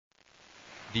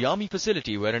The army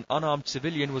facility where an unarmed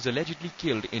civilian was allegedly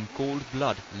killed in cold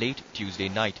blood late Tuesday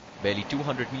night, barely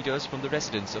 200 meters from the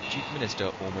residence of Chief Minister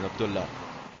Omar Abdullah.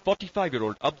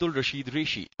 45-year-old Abdul Rashid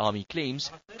Reshi, army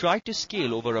claims, tried to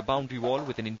scale over a boundary wall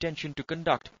with an intention to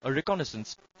conduct a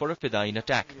reconnaissance for a Fidain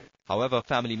attack. However,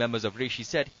 family members of Reshi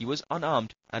said he was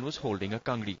unarmed and was holding a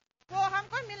kangri. वो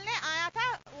हमको मिलने आया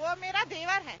था, वो मेरा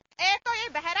देवर है। एक तो ये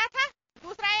बहरा था,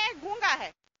 दूसरा ये गूंगा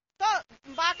है, तो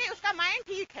बाकी उसका माइंड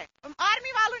ठीक है।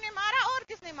 आर्मी वालों ने मारा और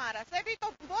किसने मारा? सभी तो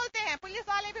बोलते हैं, पुलिस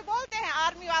वाले भी बोलते हैं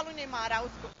आर्मी वालों ने मारा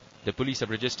उसको। The police have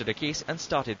registered a case and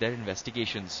started their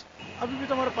investigations. अभी भी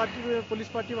तो हमारा पुलिस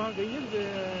पार्टी वहाँ गई है,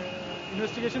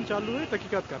 इन्वेस्टिगेशन चालू है,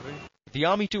 तहकीकात कर रहे हैं। The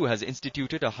army too has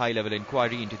instituted a high-level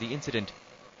inquiry into the incident.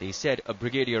 They said a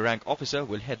brigadier rank officer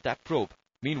will head that probe.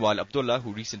 Meanwhile, Abdullah,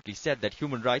 who recently said that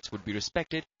human rights would be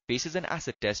respected, faces an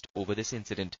acid test over this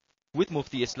incident. With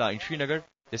Mufti Islah in Srinagar,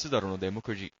 this is Arunodaya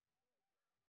Mukherjee.